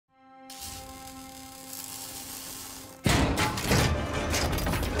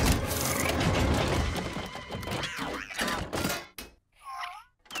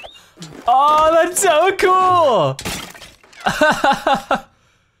that's so cool.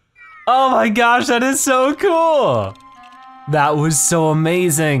 Oh my gosh, that is so cool. That was so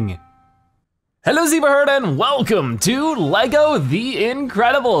amazing. Hello Zebra Herd and welcome to LEGO The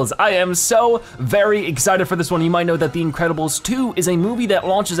Incredibles. I am so very excited for this one. You might know that The Incredibles 2 is a movie that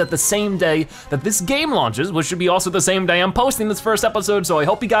launches at the same day that this game launches, which should be also the same day I'm posting this first episode, so I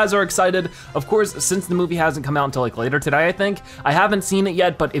hope you guys are excited. Of course, since the movie hasn't come out until like later today, I think. I haven't seen it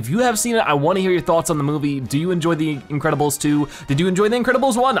yet, but if you have seen it, I wanna hear your thoughts on the movie. Do you enjoy The Incredibles 2? Did you enjoy The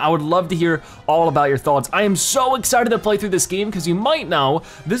Incredibles 1? I would love to hear all about your thoughts. I am so excited to play through this game because you might know,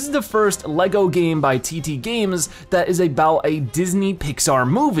 this is the first LEGO game by TT Games that is about a Disney-Pixar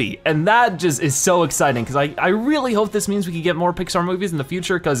movie. And that just is so exciting because I really hope this means we can get more Pixar movies in the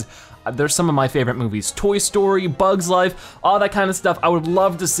future because there's some of my favorite movies. Toy Story, Bugs Life, all that kind of stuff. I would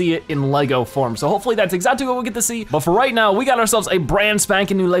love to see it in LEGO form. So hopefully that's exactly what we'll get to see. But for right now, we got ourselves a brand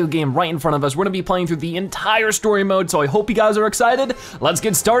spanking new LEGO game right in front of us. We're gonna be playing through the entire story mode, so I hope you guys are excited. Let's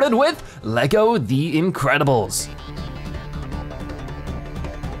get started with LEGO The Incredibles.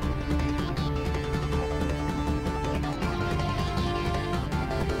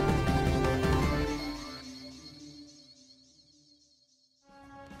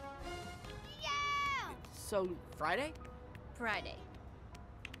 So, Friday? Friday.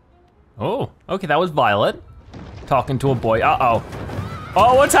 Oh, okay, that was Violet. Talking to a boy, uh-oh.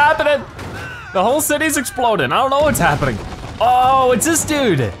 Oh, what's happening? The whole city's exploding. I don't know what's happening. Oh, it's this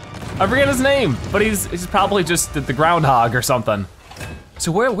dude. I forget his name, but he's probably just the groundhog or something.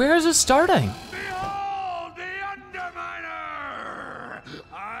 So where is it starting? Behold the Underminer!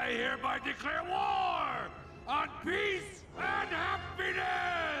 I hereby declare war on peace and happiness!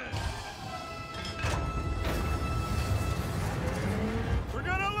 We're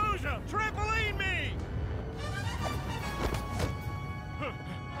gonna lose him! Trampoline me!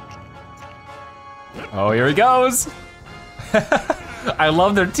 Oh, here he goes. I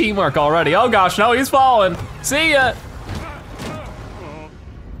love their teamwork already. Oh gosh, no, he's falling. See ya.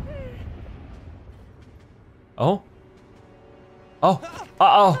 Oh. Oh,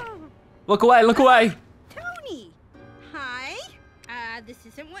 uh-oh. Look away, look away. Tony! Hi. This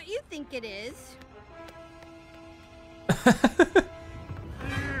isn't what you think it is.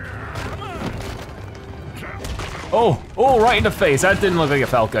 Oh, right in the face. That didn't look like it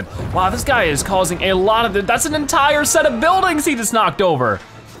felt good. Wow, this guy is causing a lot of, that's an entire set of buildings he just knocked over.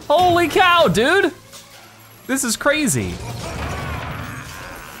 Holy cow, dude. This is crazy.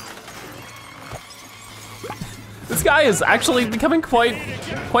 This guy is actually becoming quite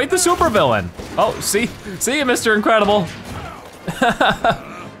the supervillain. Oh, see you, Mr. Incredible.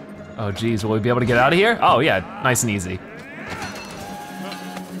 Oh geez, will we be able to get out of here? Oh yeah, nice and easy.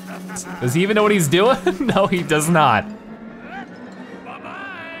 Does he even know what he's doing? No, he does not.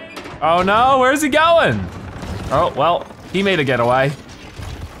 Oh no, where's he going? Oh, well, he made a getaway.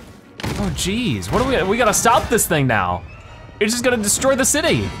 Oh geez, what do we gotta stop this thing now. It's just gonna destroy the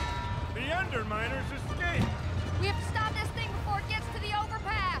city. The Underminers escaped! We have to stop this thing before it gets to the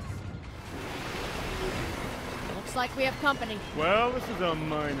overpass. Looks like we have company. Well, this is a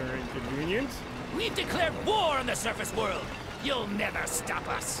minor inconvenience. We've declared war on the surface world. You'll never stop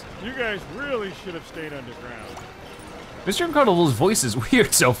us. You guys really should have stayed underground. Mr. Incredible's voice is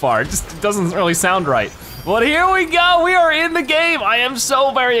weird so far. It just doesn't really sound right. But here we go, we are in the game. I am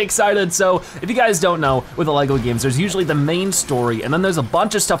so very excited. So if you guys don't know, with the LEGO games, there's usually the main story and then there's a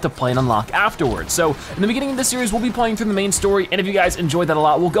bunch of stuff to play and unlock afterwards. So in the beginning of this series, we'll be playing through the main story, and if you guys enjoyed that a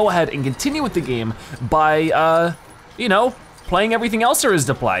lot, we'll go ahead and continue with the game by, you know, playing everything else there is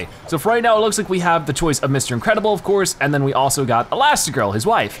to play. So for right now, it looks like we have the choice of Mr. Incredible, of course, and then we also got Elastigirl, his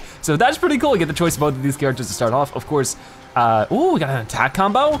wife. So that's pretty cool, you get the choice of both of these characters to start off. Of course, ooh, we got an attack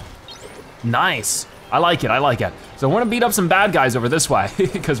combo. Nice, I like it, I like it. So we're gonna beat up some bad guys over this way,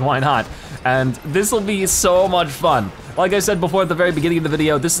 because why not? And this will be so much fun. Like I said before at the very beginning of the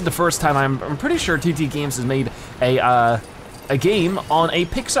video, this is the first time I'm pretty sure TT Games has made a game on a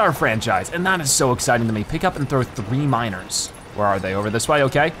Pixar franchise, and that is so exciting to me. Pick up and throw 3 miners. Where are they? Over this way,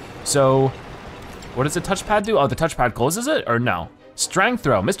 okay. So, what does the touchpad do? Oh, the touchpad closes it, or no? Strength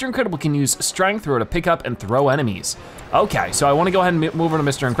throw. Mr. Incredible can use strength throw to pick up and throw enemies. Okay, so I wanna go ahead and move over to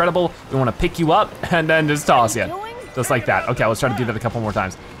Mr. Incredible. We wanna pick you up and then just toss you. Just like that. Okay, let's try to do that a couple more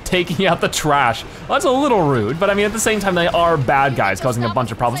times. Taking out the trash. Well, that's a little rude, but I mean, at the same time, they are bad guys causing a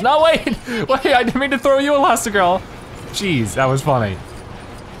bunch of problems. No, wait, wait, I didn't mean to throw you, Elastigirl. Jeez, that was funny.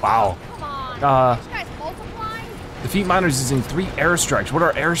 Wow. Come on. This guy's multiplying. Defeat miners using 3 airstrikes. What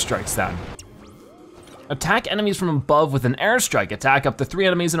are airstrikes then? Attack enemies from above with an airstrike. Attack up to 3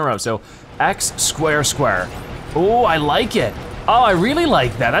 enemies in a row. So X square square. Oh, I like it. Oh, I really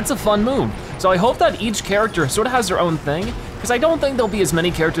like that. That's a fun move. So I hope that each character sort of has their own thing, because I don't think there'll be as many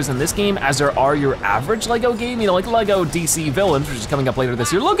characters in this game as there are your average Lego game, you know, like Lego DC Villains, which is coming up later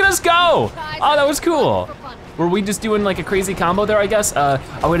this year. Look at us go! Oh, that was cool. Were we just doing like a crazy combo there, I guess? Oh,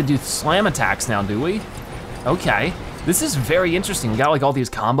 we gotta do slam attacks now, do we? Okay, this is very interesting. We got like all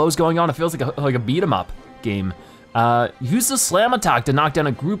these combos going on. It feels like a beat 'em up game. Use the slam attack to knock down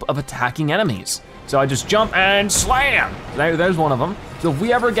a group of attacking enemies. So I just jump and slam. There's one of them. So if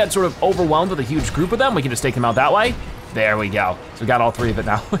we ever get sort of overwhelmed with a huge group of them, we can just take them out that way. There we go. So we got all three of it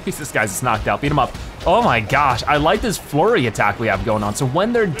now. This guy's just knocked out, beat him up. Oh my gosh, I like this flurry attack we have going on. So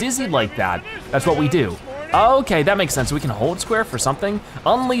when they're dizzy like that, that's what we do. Okay, that makes sense. So we can hold square for something.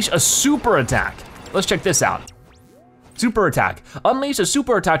 Unleash a super attack. Let's check this out. Super attack. Unleash a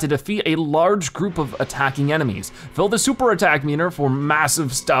super attack to defeat a large group of attacking enemies. Fill the super attack meter for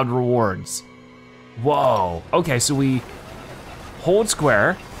massive stud rewards. Whoa, okay, so we hold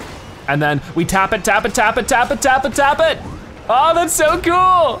square, and then we tap it, tap it, tap it, tap it, tap it, tap it. Oh, that's so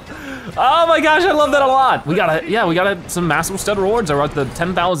cool. Oh my gosh, I love that a lot. We got some massive stud rewards. We're at the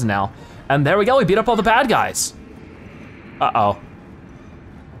 10,000 now. And there we go, we beat up all the bad guys. Uh-oh.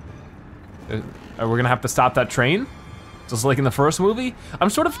 We're gonna have to stop that train? Just like in the first movie? I'm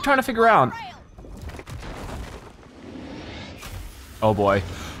sort of trying to figure out. Oh boy.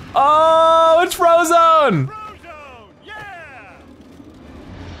 Oh, it's Frozone! Frozone, yeah!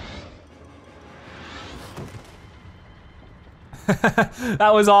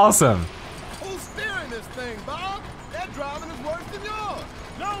 That was awesome. Who's steering this thing, Bob? That driving is worse than yours.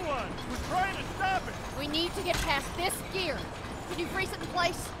 No one. We're trying to stop it. We need to get past this gear. Can you freeze it in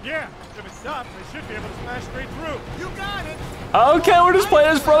place? Yeah, if it stops, they should be able to smash straight through. You got it. Okay, we're just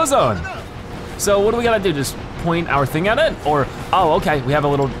playing as Frozone. So what do we gotta do? Just point our thing at it? Or, oh, okay, we have a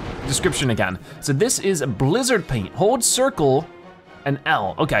little description again. So this is Blizzard Paint. Hold circle and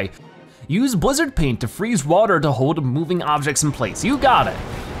L, okay. Use Blizzard Paint to freeze water to hold moving objects in place. You got it.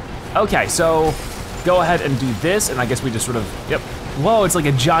 Okay, so go ahead and do this, and I guess we just sort of, yep. Whoa, it's like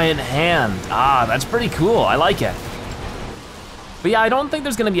a giant hand. Ah, that's pretty cool, I like it. But yeah, I don't think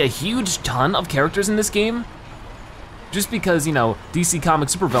there's gonna be a huge ton of characters in this game, just because, you know, DC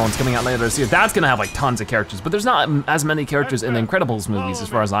Comics supervillains coming out later this year, that's gonna have like tons of characters, but there's not as many characters in the Incredibles movies as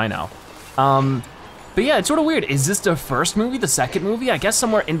far as I know. But yeah, it's sort of weird. Is this the first movie, the second movie? I guess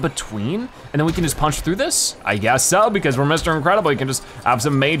somewhere in between, and then we can just punch through this? I guess so, because we're Mr. Incredible, you can just have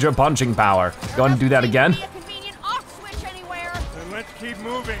some major punching power. Go ahead and do that again. Then let's keep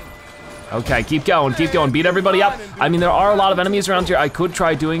moving. Okay, keep going, beat everybody up. I mean, there are a lot of enemies around here. I could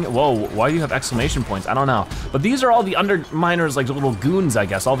try doing, whoa, why do you have exclamation points? I don't know. But these are all the Underminers, like little goons, I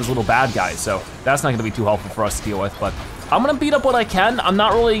guess, all these little bad guys. So that's not gonna be too helpful for us to deal with, but I'm gonna beat up what I can. I'm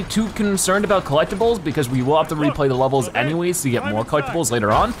not really too concerned about collectibles because we will have to replay the levels anyways to get more collectibles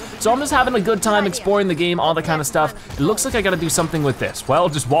later on. So I'm just having a good time exploring the game, all that kind of stuff. It looks like I gotta do something with this. Well,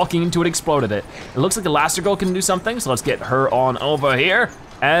 just walking into it exploded it. It looks like Elastigirl can do something, so let's get her on over here.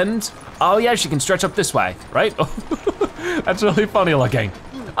 And, oh yeah, she can stretch up this way, right? That's really funny looking.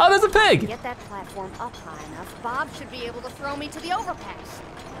 Oh, there's a pig. Get that platform up high enough, Bob should be able to throw me to the overpass.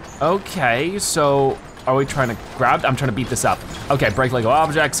 Okay, so are we trying to grab? I'm trying to beat this up. Okay, break Lego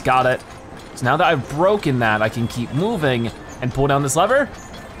objects, got it. So now that I've broken that, I can keep moving and pull down this lever.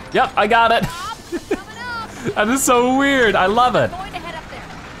 Yep, I got it. That is so weird, I love it. I'm going to head up there.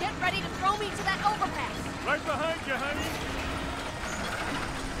 Get ready to throw me to that overpass. Right behind you, honey.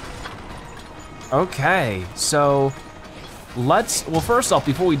 Okay, so well, first off,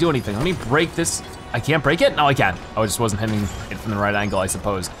 before we do anything, let me break this. I can't break it? No, I can. Oh, I just wasn't hitting it from the right angle, I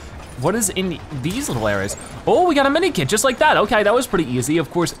suppose. What is in these little areas? Oh, we got a mini kit just like that. Okay, that was pretty easy.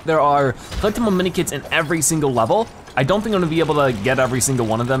 Of course, there are collectible mini kits in every single level. I don't think I'm gonna be able to get every single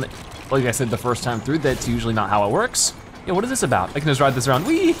one of them. Like I said the first time through, that's usually not how it works. Yeah, what is this about? I can just ride this around,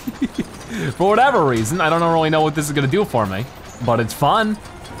 whee! For whatever reason, I don't really know what this is gonna do for me, but it's fun.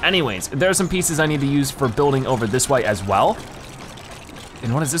 Anyways, there are some pieces I need to use for building over this way as well.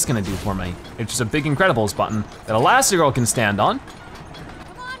 And what is this gonna do for me? It's just a big Incredibles button that Elastigirl can stand on.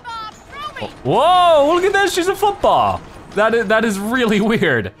 Come on, Bob, throw me. Whoa, look at this, she's a football. That is really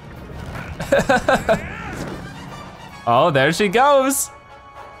weird. Oh, there she goes.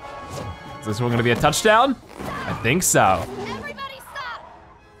 Is this one gonna be a touchdown? I think so. Everybody stop.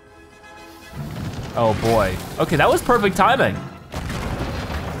 Oh boy. Okay, that was perfect timing.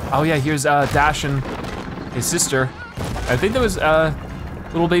 Oh yeah, here's Dash and his sister. I think there was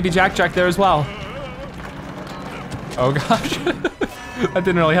little baby Jack there as well. Oh gosh. That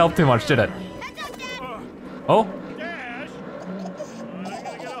didn't really help too much, did it? Oh.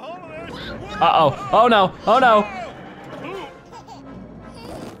 Uh-oh, oh no, oh no.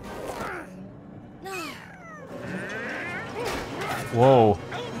 Whoa,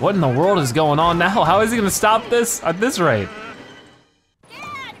 what in the world is going on now? How is he gonna stop this at this rate?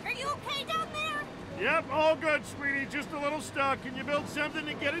 Dad, are you okay down there? Yep, all good, sweetie. Just a little stuck. Can you build something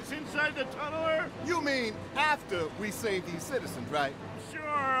to get us inside the tunneler? You mean after we save these citizens, right? Sure,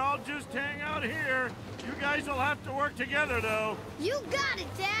 I'll just hang out here. You guys will have to work together, though. You got it,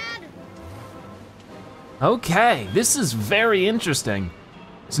 Dad. Okay, this is very interesting.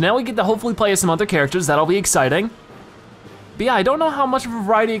 So now we get to hopefully play as some other characters. That'll be exciting. But yeah, I don't know how much of a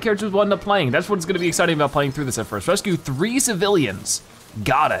variety of characters we'll end up playing. That's what's gonna be exciting about playing through this at first. Rescue 3 civilians.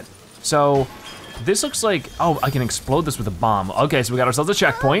 Got it. So this looks like, oh, I can explode this with a bomb. Okay, so we got ourselves a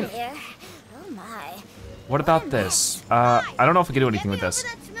checkpoint. Oh my. What about this? I don't know if we can do anything with this.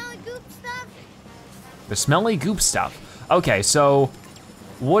 That smelly goop stuff? The smelly goop stuff. Okay, so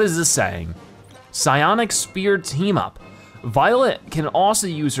what is this saying? Psionic Spear team up. Violet can also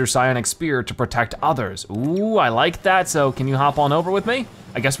use her Psionic Spear to protect others. Ooh, I like that. So can you hop on over with me?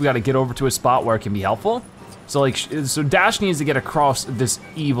 I guess we gotta get over to a spot where it can be helpful. So like, so Dash needs to get across this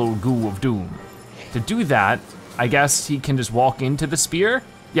evil goo of doom. To do that, I guess he can just walk into the spear.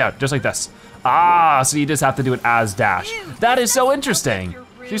 Yeah, just like this. Ah, so you just have to do it as Dash. That is so interesting.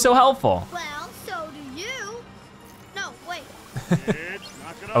 She's so helpful. Well, so do you. No, wait.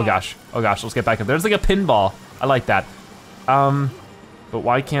 Oh gosh, let's get back up. There's like a pinball. I like that. But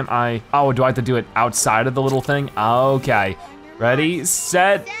why can't I? Oh, do I have to do it outside of the little thing? Okay, ready,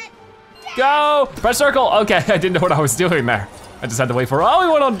 set, go. Press circle. Okay, I didn't know what I was doing there. I just had to wait for, oh,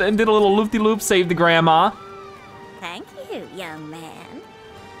 we went on and did a little loop-de-loop, saved the grandma. Thank you, young man.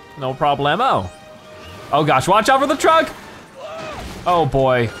 No problemo. Oh gosh, watch out for the truck. Oh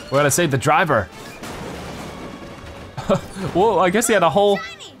boy, we gotta save the driver. Well, I guess he had a whole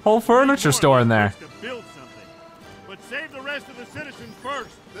furniture store in there. To build something. But save the rest of the citizens first.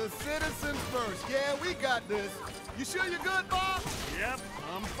 The citizens first. Yeah, we got this. You sure you're good, Bob? Yep,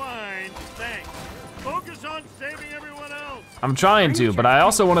 I'm fine. Thanks. Focus on saving everyone else. I'm trying to, but I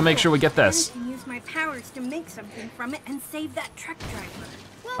also want to make sure we get this. I can use my powers to make something from it and save that truck driver.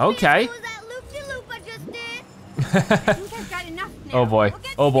 Well, Okay. What was that loop-de-loop I just did? I think I've got enough now. Oh boy, We'll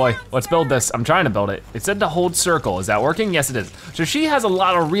get oh boy, you let's build downstairs. this. I'm trying to build it. It said to hold circle. Is that working? Yes, it is. So she has a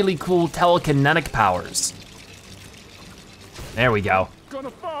lot of really cool telekinetic powers. There we go.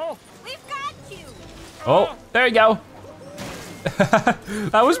 Gonna fall. We've got you. Oh, there you go.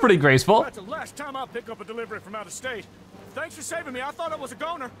 That was pretty graceful. That's the last time I'll pick up a delivery from out of state. Thanks for saving me. I thought I was a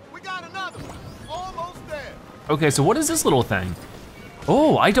goner. We got another one. Almost there. Okay, so what is this little thing?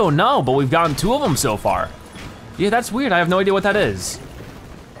 Oh, I don't know, but we've gotten 2 of them so far. Yeah, that's weird. I have no idea what that is.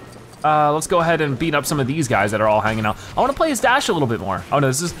 Let's go ahead and beat up some of these guys that are all hanging out. I wanna play as Dash a little bit more. Oh no,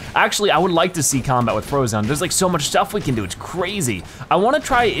 this is, actually I would like to see combat with Frozen. There's like so much stuff we can do, it's crazy. I wanna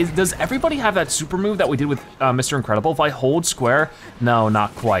try, does everybody have that super move that we did with Mr. Incredible? If I hold square, no,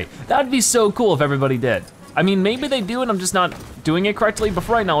 not quite. That'd be so cool if everybody did. I mean, maybe they do and I'm just not doing it correctly, but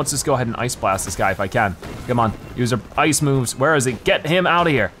for right now, let's just go ahead and Ice Blast this guy if I can. Come on, use our ice moves. Where is it? Get him out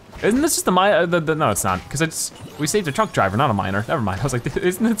of here. Isn't this just the no, it's not, because we saved a truck driver, not a miner. Never mind, I was like,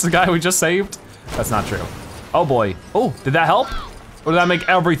 isn't this the guy we just saved? That's not true. Oh boy, oh, did that help? Or did that make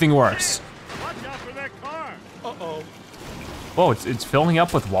everything worse? Watch out for that car. Uh-oh. Whoa, it's filling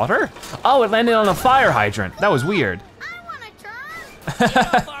up with water? Oh, it landed on a fire hydrant. That was weird. I want to turn.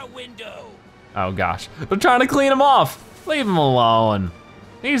 Get off our window. Oh gosh, they're trying to clean him off. Leave him alone.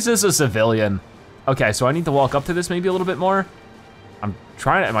 He's just a civilian. Okay, so I need to walk up to this maybe a little bit more. I'm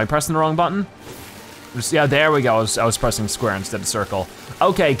trying to, am I pressing the wrong button? Just, yeah, there we go. I was pressing square instead of circle.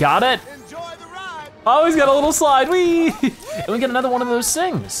 Okay, got it. Enjoy the ride. Oh, he's got a little slide, wee! And we get another one of those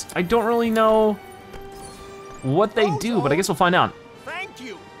things. I don't really know what they do, but I guess we'll find out. Thank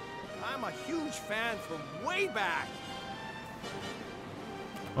you. I'm a huge fan from way back.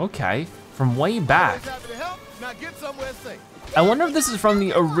 Okay, from way back. Always happy to help. Now get somewhere safe. I wonder if this is from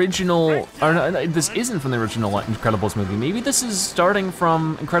the original, or no, this isn't from the original Incredibles movie. Maybe this is starting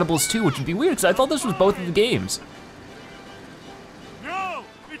from Incredibles 2, which would be weird, because I thought this was both of the games. No,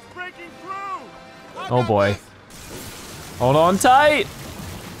 it's breaking through. Oh boy. Hold on tight.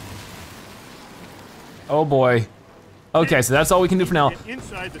 Oh boy. Okay, so that's all we can do for now. Get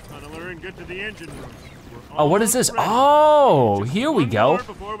inside the tunneler and get to the engine room. Oh, what is this? Oh, here we go.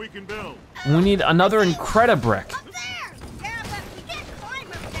 Before we can build. We need another Incredibrick. Up there. Yeah, but we can't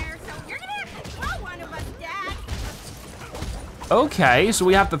climb up there, so you're gonna have to throw one of us, Dad. Okay, so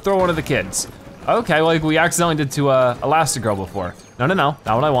we have to throw one of the kids. Okay, like we accidentally did to Elastigirl before. No, not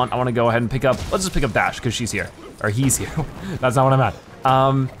what I want. I want to go ahead and pick up, let's just pick up Dash, because she's here. Or he's here. That's not what I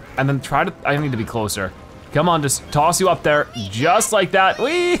meant. And then try to, I need to be closer. Come on, just toss you up there, just like that.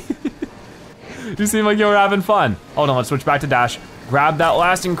 Whee! You seem like you were having fun. Hold on, let's switch back to Dash. grab that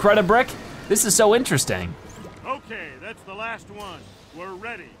last Inecredibrick. This is so interesting. Okay, that's the last one. We're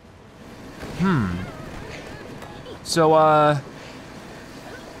ready. So,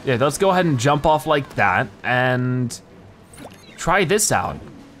 yeah, let's go ahead and jump off like that and try this out.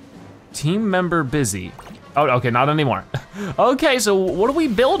 Team member busy. Oh, okay, not anymore. Okay, so what are we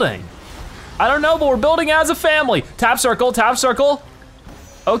building? I don't know, but we're building as a family. Tap circle, tap circle.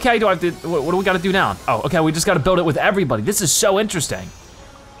 Okay, do I have to, what do we gotta do now? Oh, okay, we just gotta build it with everybody. This is so interesting.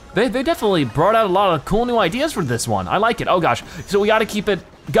 They definitely brought out a lot of cool new ideas for this one. I like it, oh gosh. So we gotta keep it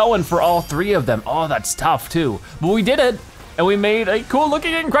going for all three of them. Oh, that's tough too. But we did it, and we made a cool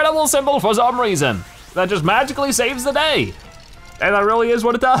looking incredible symbol for some reason. That just magically saves the day. And that really is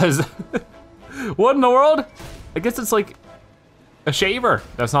what it does. What in the world? I guess it's like a shaver.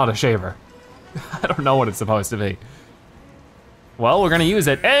 That's not a shaver. I don't know what it's supposed to be. Well, we're gonna use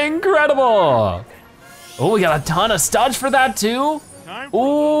it. Incredible! Oh, we got a ton of studs for that too.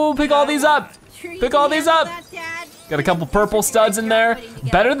 Ooh, pick all these up. Pick all these up. Got a couple purple studs in there.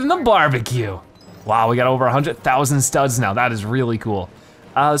 Better than the barbecue. Wow, we got over 100,000 studs now. That is really cool.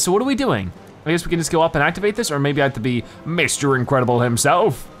 So what are we doing? I guess we can just go up and activate this, or maybe I have to be Mr. Incredible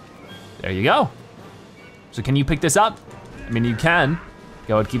himself. There you go. So can you pick this up? I mean, you can.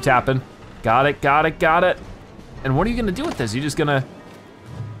 Go ahead, keep tapping. Got it, got it, got it. And what are you gonna do with this? You just gonna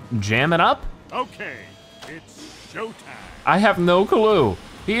jam it up? Okay, it's showtime. I have no clue.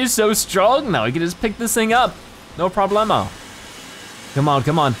 He is so strong now. He can just pick this thing up. No problemo. Come on,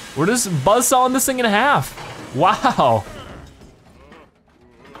 come on. We're just buzzsawing this thing in half. Wow.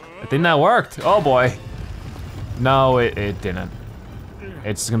 I think that worked. Oh boy. No, it didn't.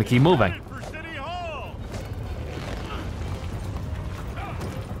 It's gonna keep moving.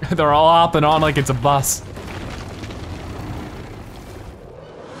 They're all hopping on like it's a bus.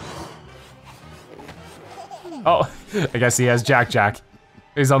 Oh, I guess he has Jack.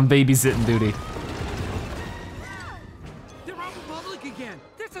 He's on babysitting duty. They're out in public again.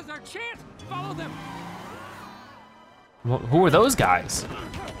 This is our chance. Follow them. Well, who are those guys?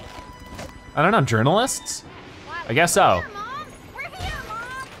 I don't know, journalists? I guess so. Mom, we're here,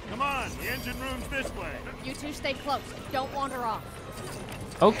 Mom. Come on, the engine room's this way. You two stay close. Don't wander off.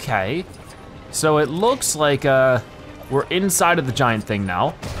 Okay, so it looks like we're inside of the giant thing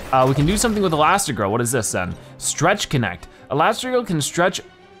now. We can do something with Elastigirl. What is this then? Stretch Connect. Elastigirl can stretch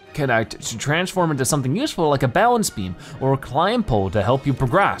connect to transform into something useful like a balance beam or a climb pole to help you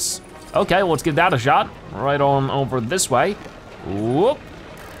progress. Okay, well, let's give that a shot. Right on over this way. Whoop.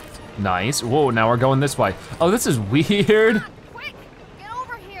 Nice. Whoa, now we're going this way. Oh, this is weird. Quick, get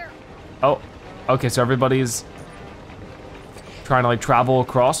over here. Oh, okay, so everybody's trying to like travel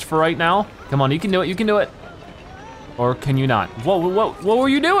across for right now. Come on, you can do it, you can do it. Or can you not? Whoa, what were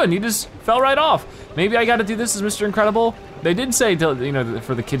you doing? You just fell right off. Maybe I gotta do this as Mr. Incredible. They did say,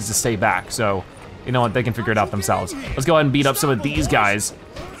 for the kids to stay back, so you know what, they can figure it out themselves. Let's go ahead and beat up some of these guys.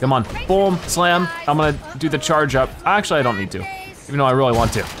 Come on, boom, slam. I'm gonna do the charge up. Actually, I don't need to, even though I really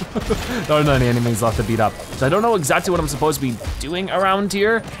want to. There aren't any enemies left to beat up. So I don't know exactly what I'm supposed to be doing around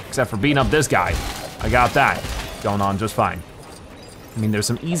here, except for beating up this guy. I got that going on just fine. I mean, there's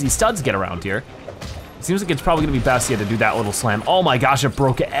some easy studs to get around here. It seems like it's probably gonna be best to do that little slam. Oh my gosh, it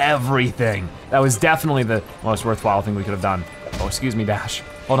broke everything. That was definitely the most worthwhile thing we could have done. Oh, excuse me, Dash.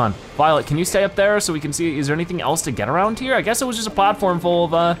 Hold on, Violet, can you stay up there so we can see, is there anything else to get around here? I guess it was just a platform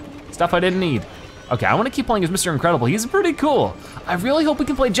full of stuff I didn't need. Okay, I wanna keep playing as Mr. Incredible. He's pretty cool. I really hope we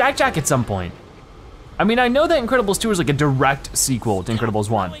can play Jack at some point. I mean, I know that Incredibles 2 is like a direct sequel to Incredibles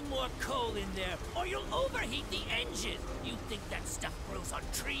 1. More coal in there, or you'll overheat the engine. You think that stuff grows on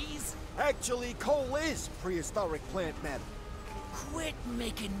trees? Actually, coal is prehistoric plant matter. Quit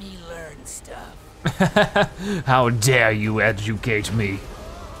making me learn stuff. How dare you educate me?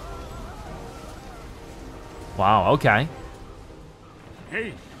 Wow, okay.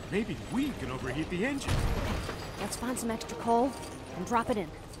 Hey, maybe we can overheat the engine. Let's find some extra coal and drop it in.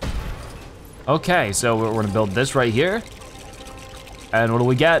 Okay, so we're gonna build this right here. And what do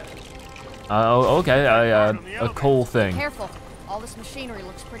we get? Okay, a coal thing. Careful. All this machinery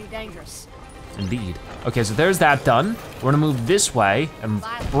looks pretty dangerous. Indeed. Okay, so there's that done. We're gonna move this way and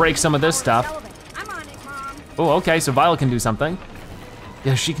break some of this stuff. I'm on it, Mom. Oh, okay, so Violet can do something.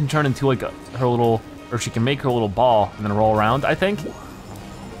 Yeah, she can turn into like her little, or she can make her little ball and then roll around, I think.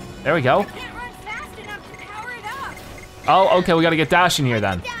 There we go. Can't run fast enough to power it up. Oh, okay, we gotta get Dash in here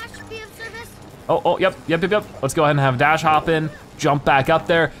then. Dash, be of service. Oh, yep. Let's go ahead and have Dash hop in, jump back up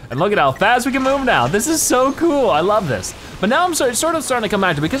there, and look at how fast we can move now. This is so cool, I love this. But now I'm sort of starting to come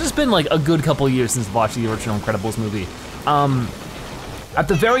back to it because it's been like a good couple years since I watched the original Incredibles movie. At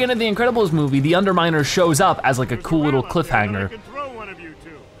the very end of the Incredibles movie, the Underminer shows up as like a cool little cliffhanger.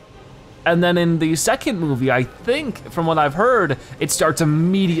 And then in the second movie, I think, from what I've heard, it starts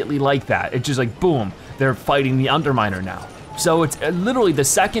immediately like that. It's just like, boom, they're fighting the Underminer now. So it's literally the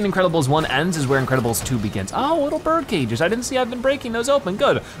second Incredibles 1 ends is where Incredibles 2 begins. Oh, little bird cages. I didn't see I've been breaking those open,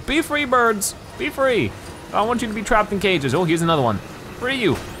 good. Be free, birds, be free. I don't want you to be trapped in cages. Oh, here's another one. Free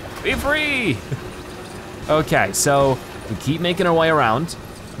you, be free. Okay, so we keep making our way around.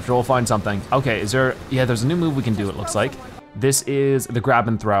 I'm sure we'll find something. Okay, yeah, there's a new move we can do, it looks like. This is the grab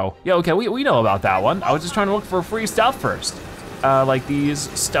and throw. Yeah, okay, we know about that one. I was just trying to look for free stuff first. Like these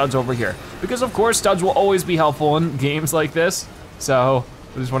studs over here. Because of course, studs will always be helpful in games like this. So,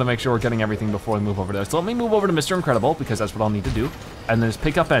 we just wanna make sure we're getting everything before we move over there. So let me move over to Mr. Incredible, because that's what I'll need to do. And then just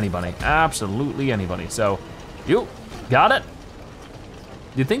pick up anybody, absolutely anybody. So, you, got it?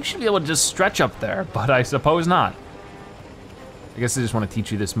 You'd think she'd be able to just stretch up there, but I suppose not. I guess I just wanna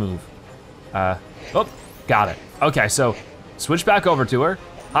teach you this move. Oh, got it. Okay, so switch back over to her,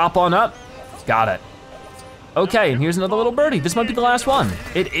 hop on up, got it. Okay, and here's another little birdie. This might be the last one.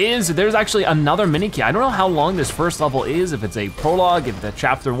 It is, there's actually another mini key. I don't know how long this first level is, if it's a prologue, if it's a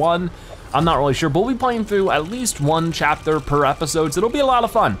chapter 1. I'm not really sure, but we'll be playing through at least 1 chapter per episode, so it'll be a lot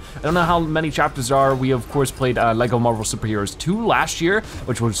of fun. I don't know how many chapters there are. We of course played Lego Marvel Superheroes 2 last year,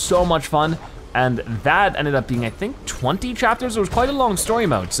 which was so much fun. And that ended up being, I think, 20 chapters. It was quite a long story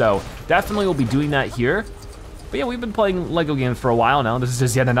mode, so definitely we'll be doing that here. But yeah, we've been playing Lego games for a while now. This is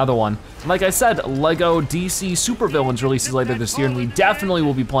just yet another one. And like I said, Lego DC Supervillains releases later this year, and we definitely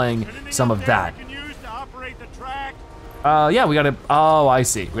will be playing some of that. Yeah, we gotta, oh, I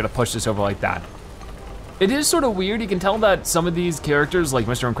see. We gotta push this over like that. It is sort of weird. You can tell that some of these characters, like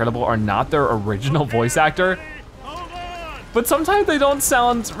Mr. Incredible, are not their original voice actor. But sometimes they don't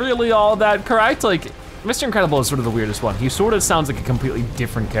sound really all that correct. Like, Mr. Incredible is sort of the weirdest one. He sort of sounds like a completely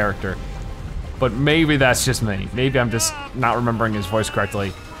different character. But maybe that's just me. Maybe I'm just not remembering his voice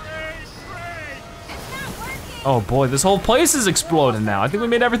correctly. Oh boy, this whole place is exploding now. I think we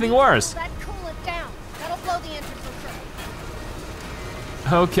made everything worse. That cool it down. That'll blow the entrance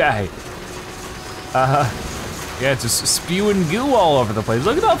trip. Okay. Yeah, it's just spewing goo all over the place.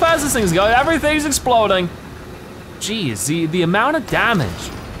 Look at how fast this thing's going. Everything's exploding. Jeez, the amount of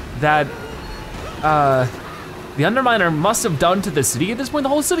damage that the Underminer must have done to the city at this point. The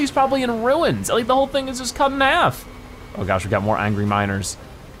whole city's probably in ruins. Like the whole thing is just cut in half. Oh gosh, we got more angry miners.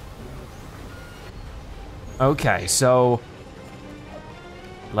 Okay, so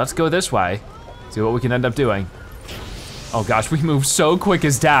let's go this way. See what we can end up doing. Oh gosh, we moved so quick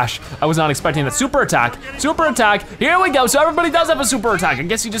as dash. I was not expecting that. Super attack, here we go. So everybody does have a super attack. I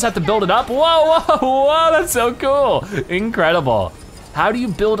guess you just have to build it up. Whoa, whoa, whoa, that's so cool. Incredible. How do you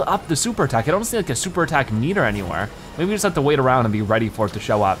build up the super attack? I don't see like a super attack meter anywhere. Maybe we just have to wait around and be ready for it to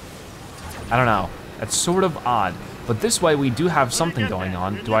show up. I don't know, that's sort of odd. But this way we do have something going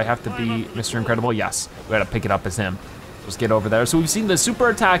on. Do I have to be Mr. Incredible? Yes, we gotta pick it up as him. Let's get over there. So we've seen the super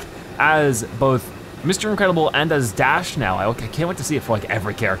attack as both Mr. Incredible and as Dash now. I can't wait to see it for like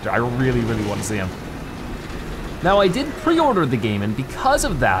every character. I really, really want to see him. Now I did pre-order the game, and because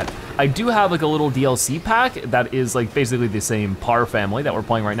of that, I do have like a little DLC pack that is like basically the same Parr family that we're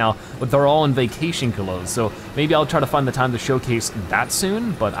playing right now, but they're all in vacation clothes. So maybe I'll try to find the time to showcase that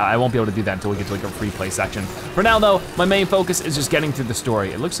soon, but I won't be able to do that until we get to like a free play section. For now though, my main focus is just getting through the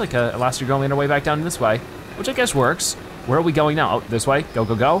story. It looks like Elastigirl Girl made her way back down this way, which I guess works. Where are we going now? Oh, this way, go,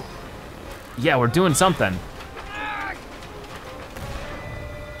 go, go. Yeah, we're doing something.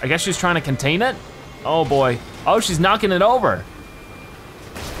 I guess she's trying to contain it? Oh boy. Oh, she's knocking it over.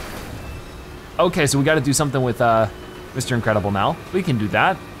 Okay, so we gotta do something with Mr. Incredible now. We can do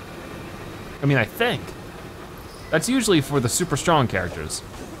that. I mean, I think. That's usually for the super strong characters.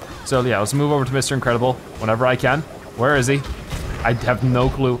 So yeah, let's move over to Mr. Incredible whenever I can. Where is he? I have no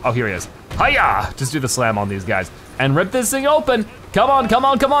clue. Oh, here he is. Hiya! Just do the slam on these guys. And rip this thing open. Come on, come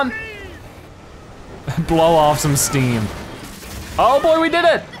on, come on. Blow off some steam. Oh boy, we did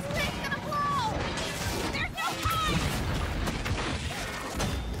it!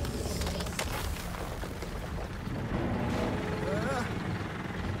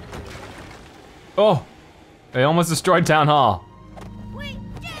 Oh, they almost destroyed Town Hall. We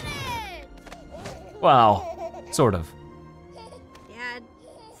did it! Wow, sort of. Dad,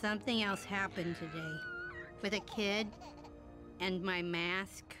 something else happened today. With a kid and my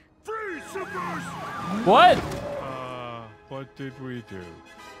mask. Freeze, Supers! What? What did we do?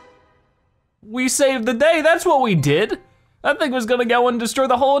 We saved the day, that's what we did. That thing was gonna go and destroy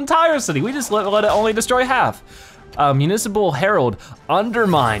the whole entire city. We just let it only destroy half. Municipal Herald,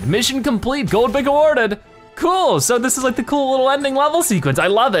 undermined, mission complete, gold pick awarded. Cool, so this is like the cool little ending level sequence. I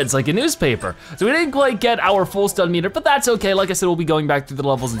love it, it's like a newspaper. So we didn't quite get our full stun meter, but that's okay. Like I said, we'll be going back through the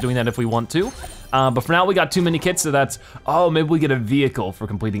levels and doing that if we want to. But for now, we got 2 mini kits, so that's, oh, maybe we get a vehicle for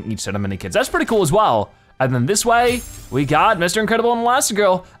completing each set of mini kits. That's pretty cool as well. And then this way, we got Mr. Incredible and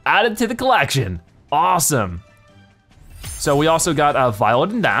Elastigirl added to the collection. Awesome. So we also got Violet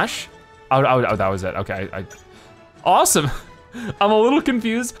and Dash. Oh, that was it, okay. Awesome. I'm a little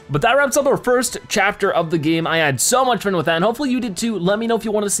confused, but that wraps up our first chapter of the game. I had so much fun with that, and hopefully you did too. Let me know if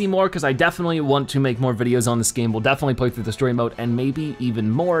you want to see more, because I definitely want to make more videos on this game. We'll definitely play through the story mode, and maybe even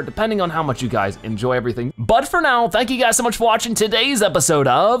more, depending on how much you guys enjoy everything. But for now, thank you guys so much for watching today's episode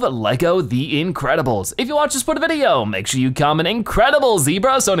of LEGO The Incredibles. If you watch this part of the video, make sure you comment Incredible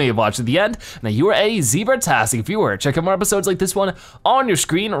Zebra, so now you've watched to the end. Now you are a Zebra-tastic viewer. Check out more episodes like this one on your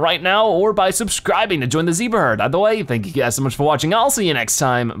screen right now, or by subscribing to join the Zebra Herd. Either way, thank you guys so much for watching. I'll see you next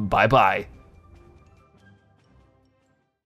time. Bye-bye.